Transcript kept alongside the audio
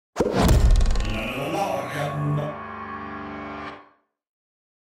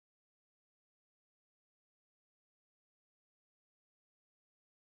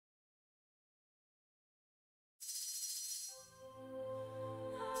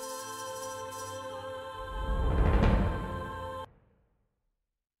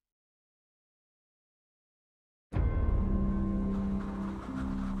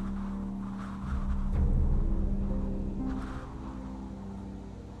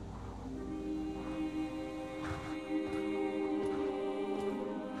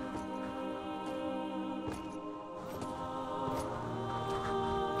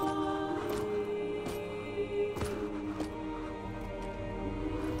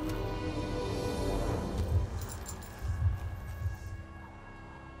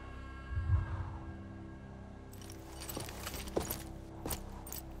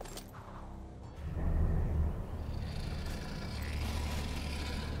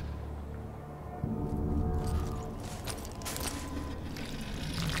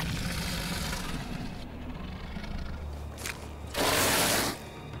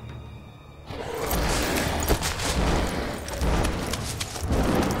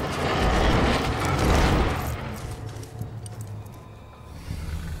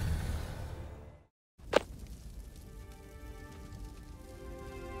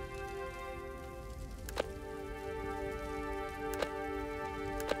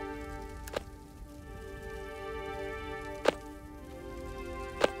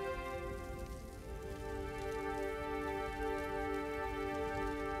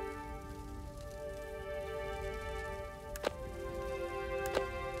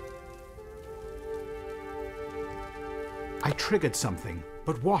I triggered something,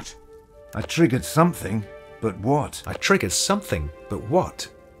 but what? I triggered something, but what? I triggered something, but what?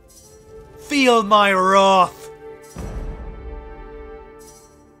 Feel my wrath!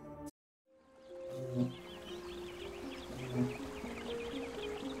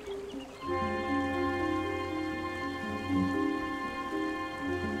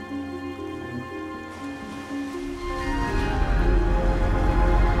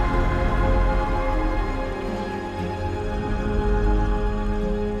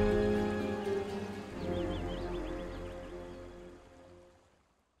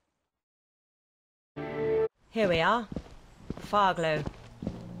 Here we are, Farglow,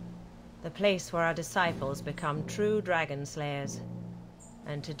 the place where our disciples become true dragon slayers.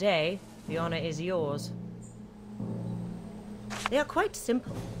 And today, the honor is yours. They are quite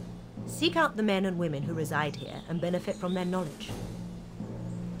simple. Seek out the men and women who reside here and benefit from their knowledge.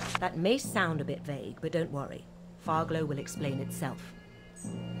 That may sound a bit vague, but don't worry. Farglow will explain itself.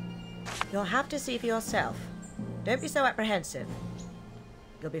 You'll have to see for yourself. Don't be so apprehensive.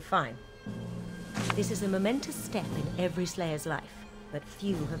 You'll be fine. This is a momentous step in every Slayer's life, but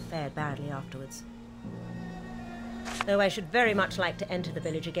few have fared badly afterwards. Though I should very much like to enter the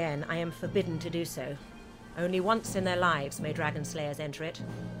village again, I am forbidden to do so. Only once in their lives may Dragon Slayers enter it,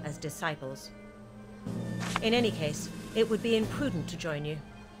 as disciples. In any case, it would be imprudent to join you.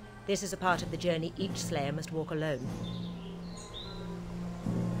 This is a part of the journey each Slayer must walk alone.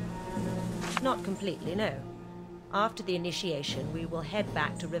 Not completely, no. After the initiation, we will head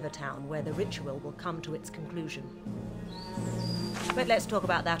back to Rivertown, where the ritual will come to its conclusion. But let's talk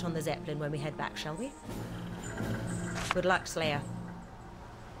about that on the Zeppelin when we head back, shall we? Good luck, Slayer.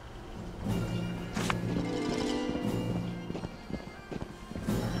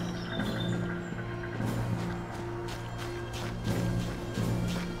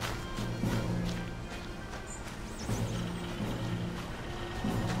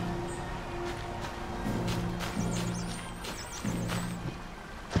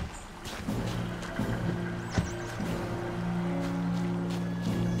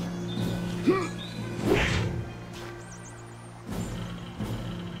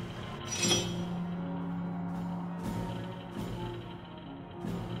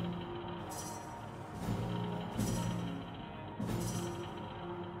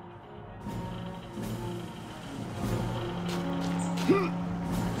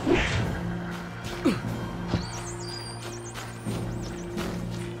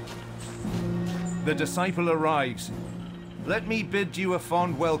 The disciple arrives. Let me bid you a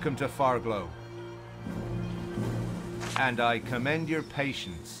fond welcome to Farglow. And I commend your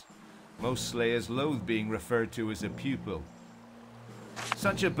patience. Most Slayers loathe being referred to as a pupil.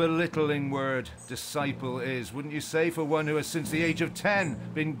 Such a belittling word, disciple is, wouldn't you say, for one who has since the age of 10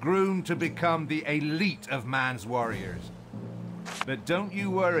 been groomed to become the elite of man's warriors. But don't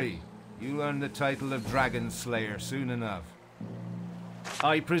you worry, you'll earn the title of Dragon Slayer soon enough.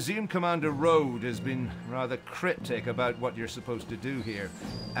 I presume Commander Rode has been rather cryptic about what you're supposed to do here,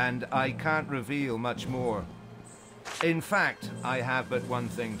 and I can't reveal much more. In fact, I have but one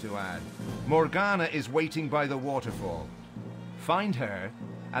thing to add. Morgana is waiting by the waterfall. Find her,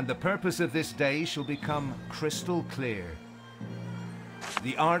 and the purpose of this day shall become crystal clear.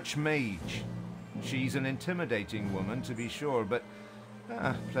 The Archmage. She's an intimidating woman, to be sure, but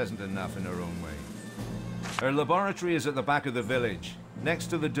pleasant enough in her own way. Her laboratory is at the back of the village, next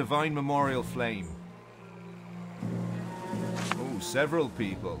to the Divine Memorial Flame. Oh, several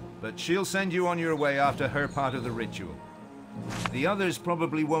people, but she'll send you on your way after her part of the ritual. The others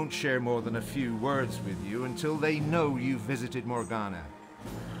probably won't share more than a few words with you until they know you've visited Morgana.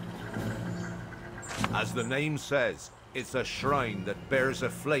 As the name says, it's a shrine that bears a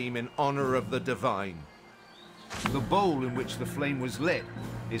flame in honor of the divine. The bowl in which the flame was lit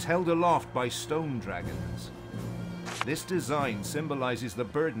is held aloft by stone dragons. This design symbolizes the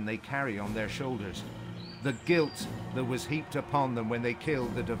burden they carry on their shoulders, the guilt that was heaped upon them when they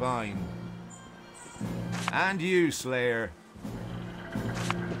killed the divine. And you, Slayer.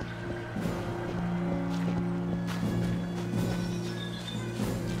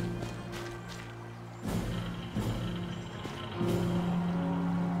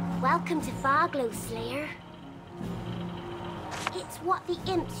 Welcome to Farglow, Slayer. It's what the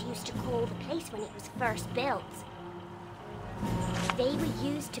imps used to call the place when it was first built. They were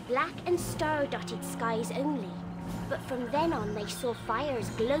used to black and star-dotted skies only, but from then on they saw fires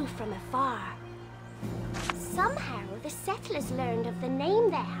glow from afar. Somehow the settlers learned of the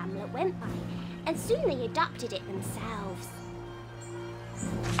name their hamlet went by, and soon they adopted it themselves.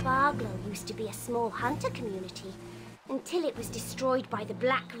 Farglow used to be a small hunter community, until it was destroyed by the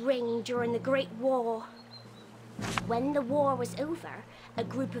Black Ring during the Great War. When the war was over, a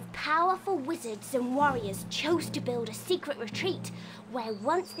group of powerful wizards and warriors chose to build a secret retreat where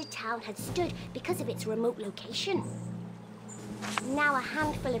once the town had stood because of its remote location. Now a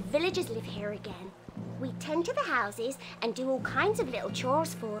handful of villagers live here again. We tend to the houses and do all kinds of little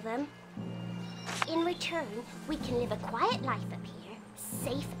chores for them. In return, we can live a quiet life up here,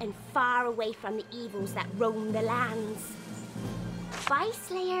 safe and far away from the evils that roam the lands. Bye,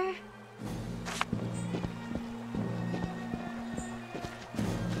 Slayer.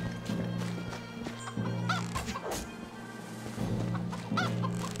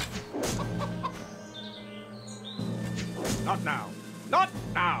 Not now. Not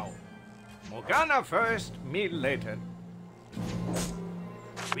now. Morgana first, me later.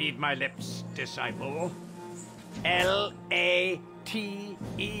 Read my lips, disciple. Later.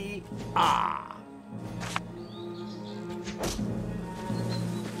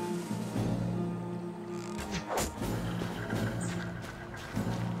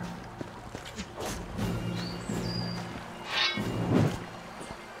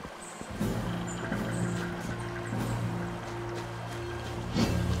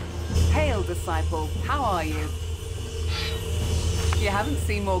 Hail, disciple. How are you? You haven't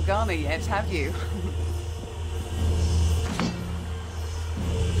seen Morgana yet, have you?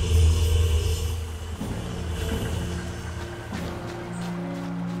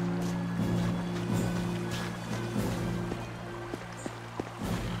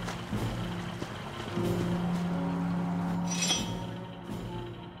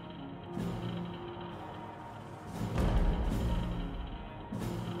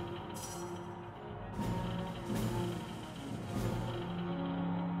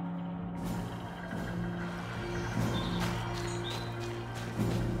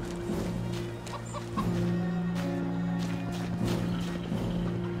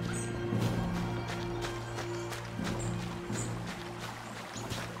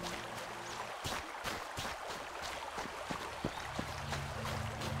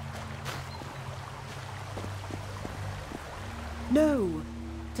 No!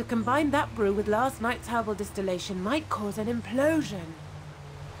 To combine that brew with last night's herbal distillation might cause an implosion.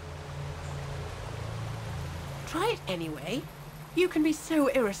 Try it anyway. You can be so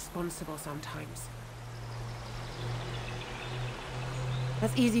irresponsible sometimes.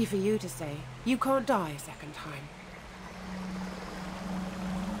 That's easy for you to say. You can't die a second time.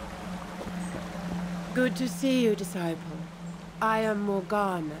 Good to see you, disciple. I am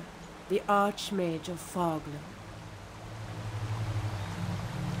Morgana, the Archmage of Foglow.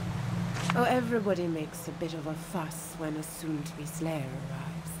 Oh, everybody makes a bit of a fuss when a soon-to-be Slayer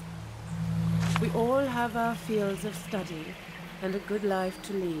arrives. We all have our fields of study and a good life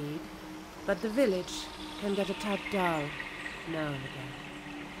to lead, but the village can get a tad dull now and again.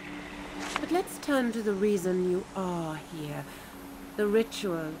 But let's turn to the reason you are here, the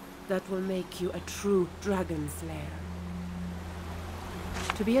ritual that will make you a true dragon slayer.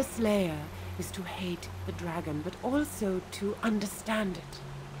 To be a slayer is to hate the dragon, but also to understand it.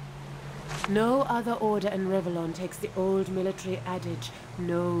 No other order in Revellon takes the old military adage,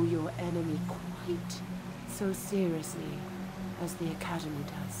 know your enemy, quite so seriously as the Academy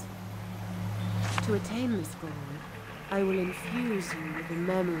does. To attain this goal, I will infuse you with the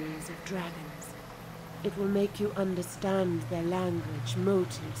memories of dragons. It will make you understand their language,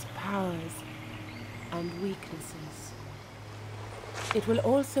 motives, powers, and weaknesses. It will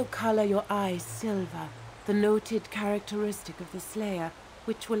also color your eyes silver, the noted characteristic of the Slayer,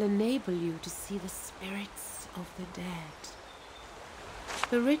 which will enable you to see the spirits of the dead.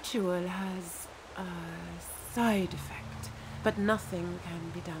 The ritual has a side effect, but nothing can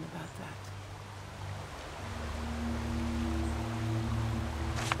be done about that.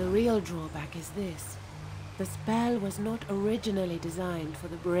 The real drawback is this. The spell was not originally designed for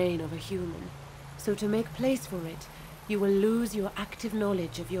the brain of a human, so to make place for it, you will lose your active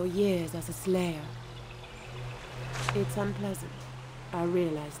knowledge of your years as a Slayer. It's unpleasant. I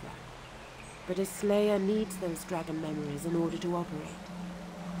realize that. But a Slayer needs those dragon memories in order to operate.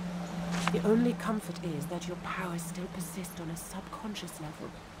 The only comfort is that your powers still persist on a subconscious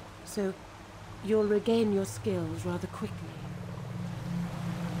level, so you'll regain your skills rather quickly.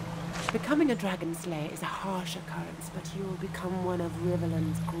 Becoming a dragon slayer is a harsh occurrence, but you'll become one of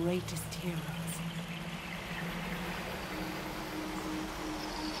Revellon's greatest heroes.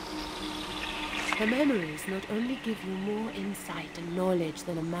 The memories not only give you more insight and knowledge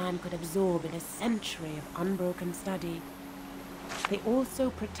than a man could absorb in a century of unbroken study, they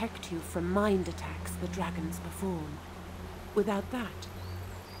also protect you from mind attacks the dragons perform. Without that,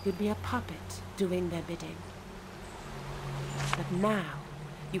 you'd be a puppet doing their bidding. But now,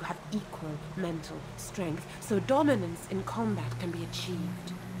 You have equal mental strength, so dominance in combat can be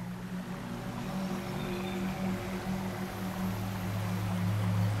achieved.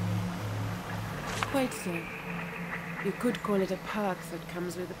 Quite so. You could call it a perk that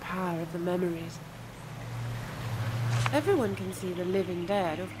comes with the power of the memories. Everyone can see the living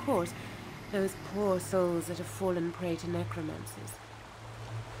dead, of course, those poor souls that have fallen prey to necromancers.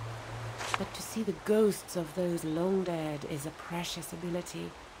 But to see the ghosts of those long dead is a precious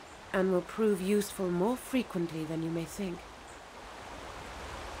ability, and will prove useful more frequently than you may think.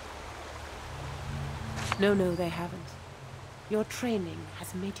 No, they haven't. Your training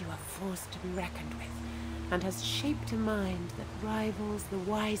has made you a force to be reckoned with, and has shaped a mind that rivals the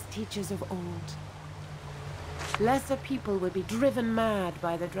wise teachers of old. Lesser people would be driven mad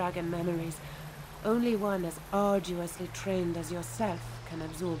by the dragon memories. Only one as arduously trained as yourself can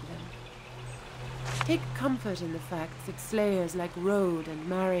absorb them. Take comfort in the fact that slayers like Rode and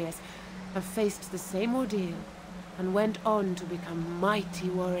Marius have faced the same ordeal and went on to become mighty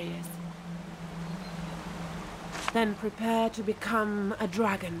warriors. Then prepare to become a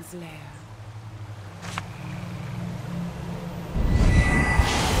dragon slayer.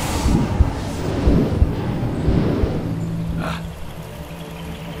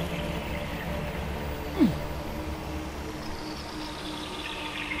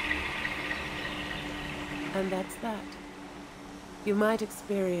 And that's that. You might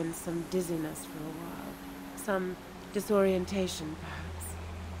experience some dizziness for a while, some disorientation perhaps.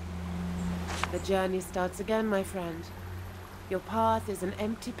 The journey starts again, my friend. Your path is an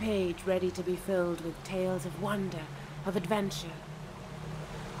empty page ready to be filled with tales of wonder, of adventure.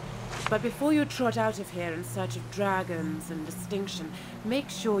 But before you trot out of here in search of dragons and distinction, make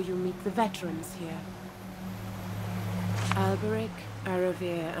sure you meet the veterans here. Alberic,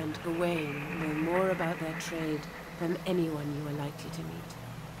 Aravir, and Gawain know more about their trade than anyone you are likely to meet.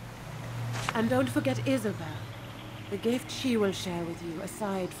 And don't forget Isabel. The gift she will share with you,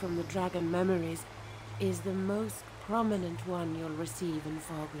 aside from the dragon memories, is the most prominent one you'll receive in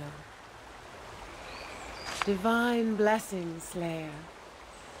Foglow. Divine blessings, Slayer.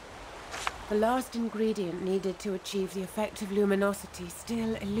 The last ingredient needed to achieve the effect of luminosity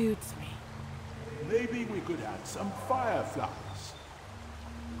still eludes me. Maybe we could add some fireflies.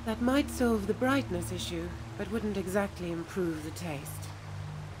 That might solve the brightness issue, but wouldn't exactly improve the taste.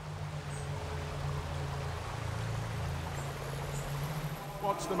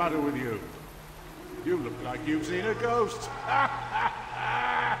 What's the matter with you? You look like you've seen a ghost.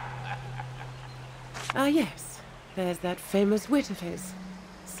 Ah, yes. There's that famous wit of his.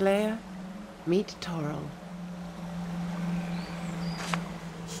 Slayer, meet Toril.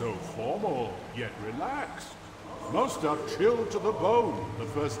 So formal, yet relaxed. Most are chilled to the bone the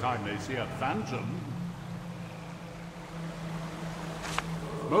first time they see a phantom.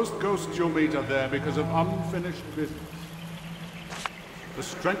 Most ghosts you'll meet are there because of unfinished business. The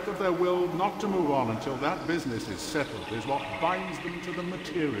strength of their will not to move on until that business is settled is what binds them to the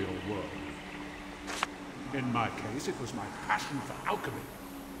material world. In my case, it was my passion for alchemy.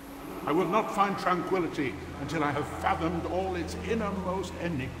 I will not find tranquility until I have fathomed all its innermost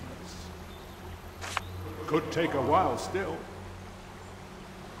enigmas. Could take a while still.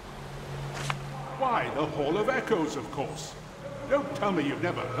 Why, the Hall of Echoes, of course. Don't tell me you've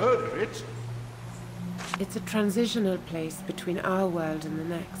never heard of it. It's a transitional place between our world and the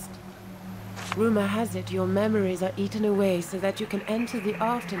next. Rumor has it your memories are eaten away so that you can enter the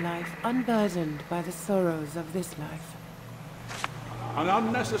afterlife unburdened by the sorrows of this life. An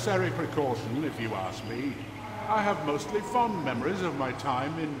unnecessary precaution, if you ask me. I have mostly fond memories of my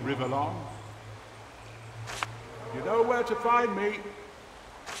time in Rivellon. You know where to find me.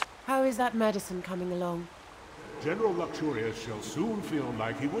 How is that medicine coming along? General Luxurious shall soon feel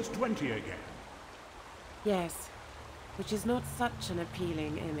like he was 20 again. Yes, which is not such an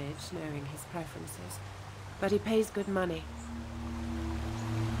appealing image, knowing his preferences. But he pays good money.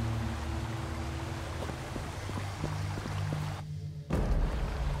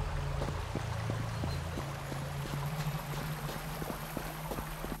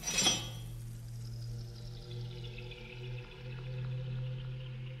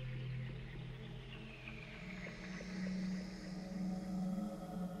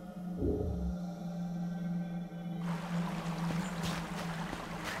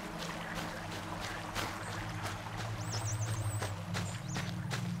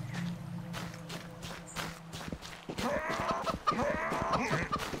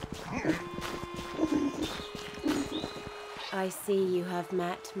 I see you have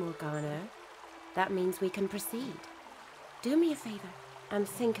met Morgana. That means we can proceed. Do me a favor and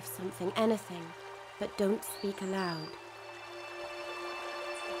think of something, anything, but don't speak aloud.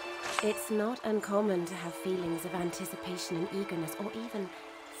 It's not uncommon to have feelings of anticipation and eagerness, or even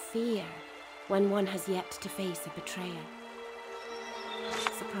fear, when one has yet to face a betrayer.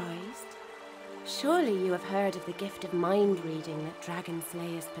 Surprised? Surely you have heard of the gift of mind reading that dragon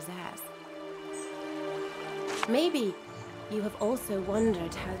slayers possess. Maybe you have also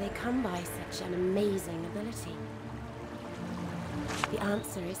wondered how they come by such an amazing ability. The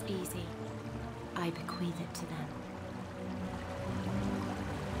answer is easy. I bequeath it to them.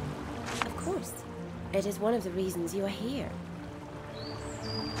 Of course, it is one of the reasons you are here.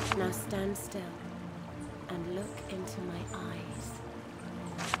 Now stand still and look into my eyes.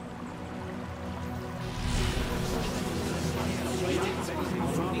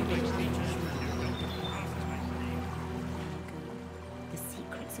 The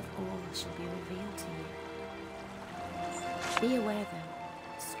secrets of all shall be revealed to you. Be aware,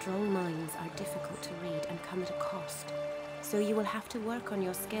 though, strong minds are difficult to read and come at a cost, so you will have to work on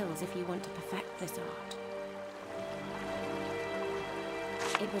your skills if you want to perfect this art.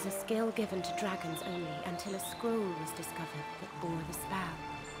 It was a skill given to dragons only until a scroll was discovered that bore the spell.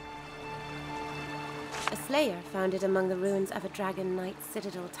 A slayer found it among the ruins of a dragon knight's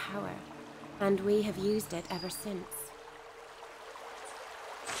citadel tower, and we have used it ever since.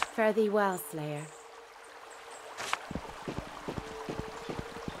 Fare thee well, Slayer.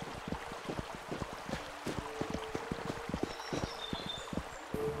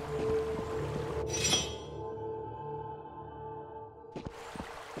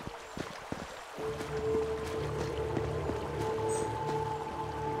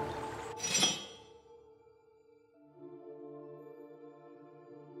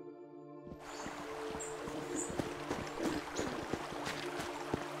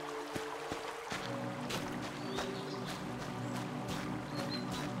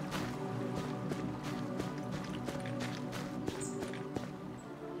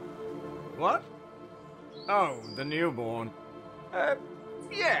 What? Oh, the newborn.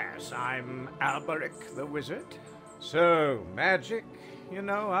 Yes, I'm Alberic the Wizard. So, magic, you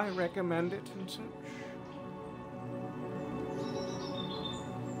know, I recommend it and such.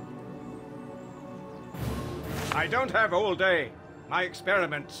 I don't have all day. My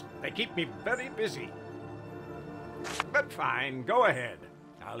experiments, they keep me very busy. But fine, go ahead.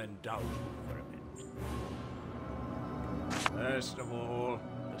 I'll indulge you for a bit. First of all,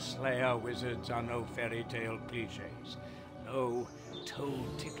 the Slayer wizards are no fairy tale cliches. No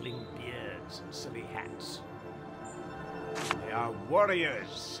toe-tickling beards and silly hats. They are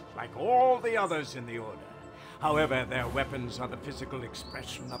warriors, like all the others in the Order. However, their weapons are the physical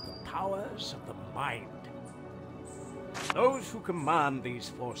expression of the powers of the mind. Those who command these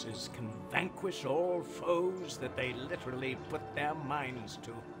forces can vanquish all foes that they literally put their minds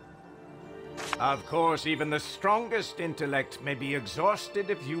to. Of course, even the strongest intellect may be exhausted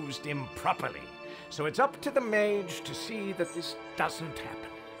if used improperly, so it's up to the mage to see that this doesn't happen.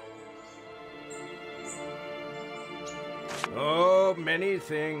 Oh, many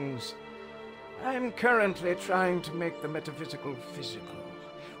things. I'm currently trying to make the metaphysical physical,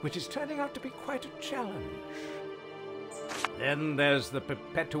 which is turning out to be quite a challenge. Then there's the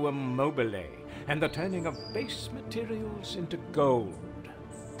perpetuum mobile, and the turning of base materials into gold.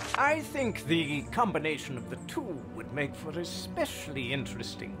 I think the combination of the two would make for especially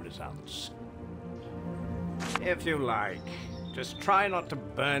interesting results. If you like, just try not to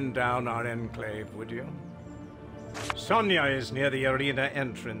burn down our enclave, would you? Sonia is near the arena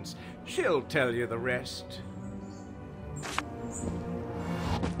entrance. She'll tell you the rest.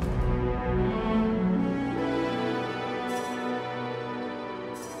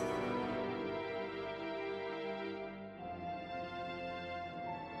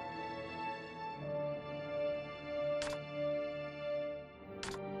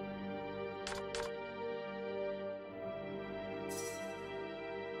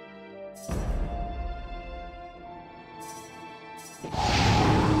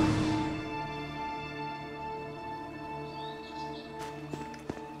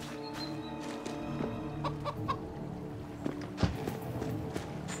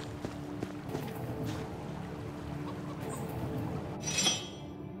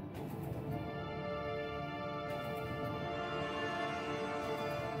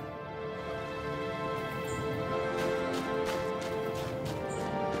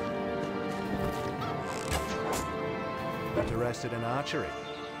 Interested in archery?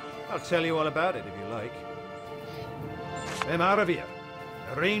 I'll tell you all about it if you like. I'm Aravir,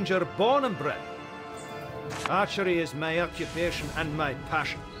 a ranger born and bred. Archery is my occupation and my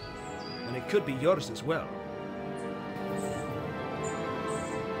passion, and it could be yours as well.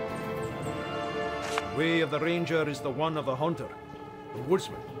 The way of the ranger is the one of the hunter, the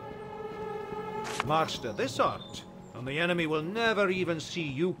woodsman. Master this art, and the enemy will never even see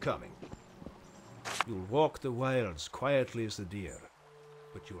you coming. You'll walk the wilds quietly as the deer,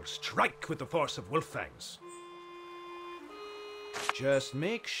 but you'll strike with the force of wolf fangs. Just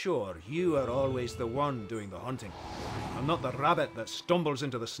make sure you are always the one doing the hunting, and not the rabbit that stumbles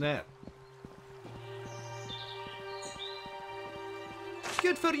into the snare.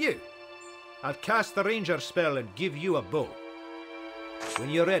 Good for you. I'll cast the ranger spell and give you a bow. When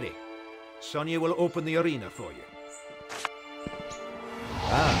you're ready, Sonia will open the arena for you.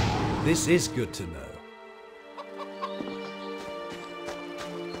 Ah, this is good to know.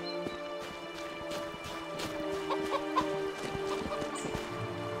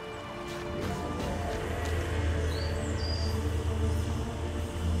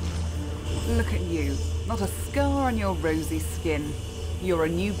 Look at you. Not a scar on your rosy skin. You're a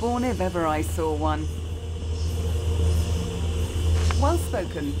newborn if ever I saw one. Well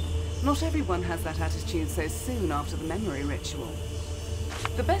spoken. Not everyone has that attitude so soon after the memory ritual.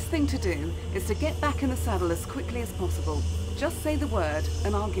 The best thing to do is to get back in the saddle as quickly as possible. Just say the word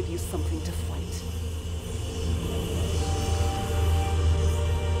and I'll give you something to fight.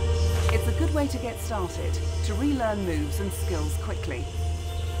 It's a good way to get started, to relearn moves and skills quickly.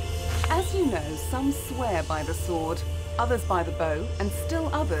 As you know, some swear by the sword, others by the bow, and still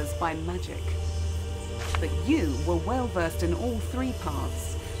others by magic. But you were well versed in all three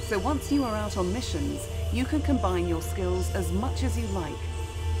paths, so once you are out on missions, you can combine your skills as much as you like.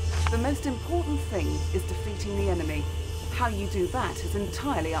 The most important thing is defeating the enemy. How you do that is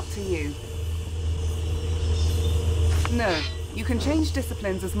entirely up to you. No, you can change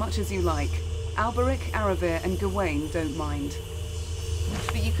disciplines as much as you like. Alberic, Aravir, and Gawain don't mind.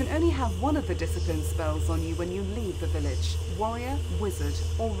 But you can only have one of the discipline spells on you when you leave the village: warrior, wizard,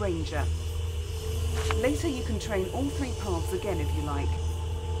 or ranger. Later you can train all three paths again if you like.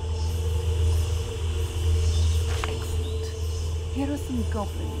 Excellent. Here are some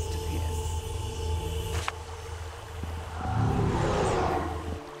goblins to pierce.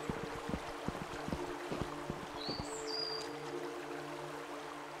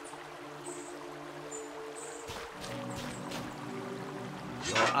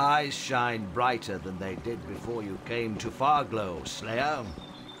 Your eyes shine brighter than they did before you came to Farglow, Slayer.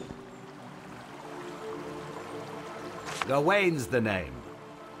 Gawain's the name.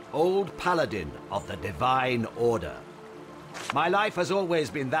 Old Paladin of the Divine Order. My life has always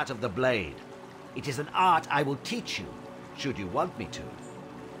been that of the blade. It is an art I will teach you, should you want me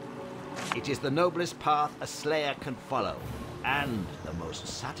to. It is the noblest path a slayer can follow, and the most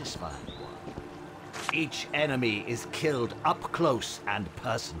satisfying one. Each enemy is killed up close and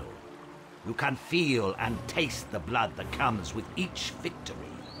personal. You can feel and taste the blood that comes with each victory.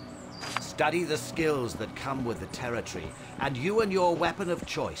 Study the skills that come with the territory, and you and your weapon of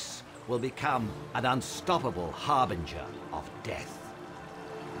choice will become an unstoppable harbinger of death.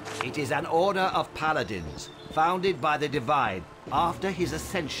 It is an order of paladins, founded by the Divine after his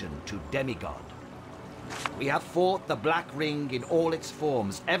ascension to demigod. We have fought the Black Ring in all its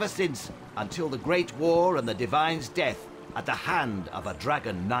forms ever since, until the Great War and the Divine's death at the hand of a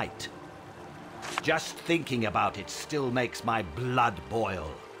dragon knight. Just thinking about it still makes my blood boil.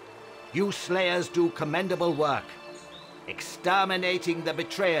 You slayers do commendable work. Exterminating the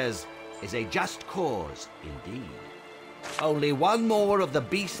betrayers is a just cause indeed. Only one more of the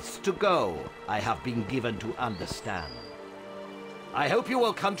beasts to go, I have been given to understand. I hope you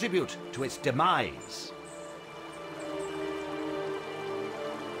will contribute to its demise.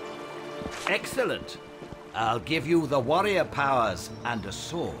 Excellent. I'll give you the warrior powers and a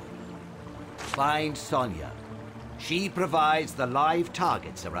sword. Find Sonia. She provides the live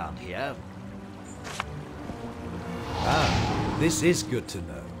targets around here. Ah, this is good to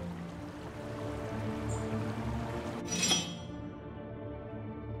know.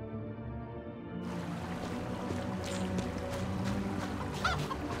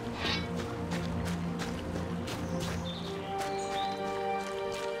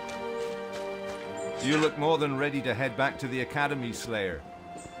 You look more than ready to head back to the Academy, Slayer.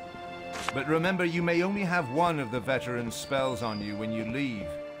 But remember, you may only have one of the veteran spells on you when you leave,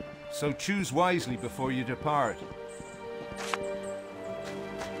 so choose wisely before you depart.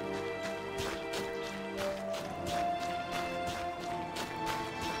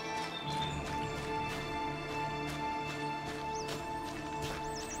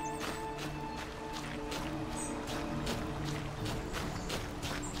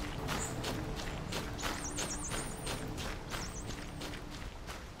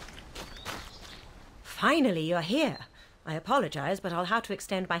 Finally, you're here. I apologize, but I'll have to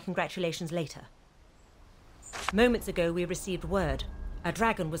extend my congratulations later. Moments ago, we received word. A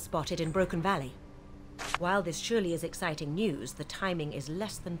dragon was spotted in Broken Valley. While this surely is exciting news, the timing is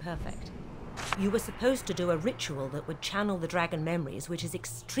less than perfect. You were supposed to do a ritual that would channel the dragon memories, which is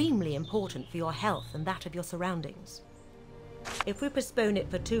extremely important for your health and that of your surroundings. If we postpone it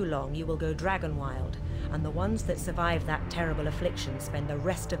for too long, you will go dragon wild, and the ones that survive that terrible affliction spend the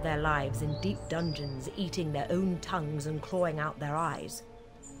rest of their lives in deep dungeons, eating their own tongues and clawing out their eyes.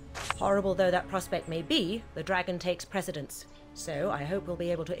 Horrible though that prospect may be, the dragon takes precedence, so I hope we'll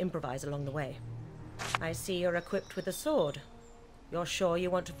be able to improvise along the way. I see you're equipped with a sword. You're sure you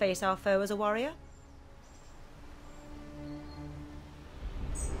want to face our foe as a warrior?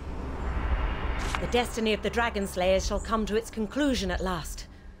 The destiny of the Dragon Slayers shall come to its conclusion at last.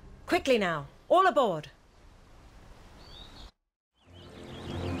 Quickly now, all aboard!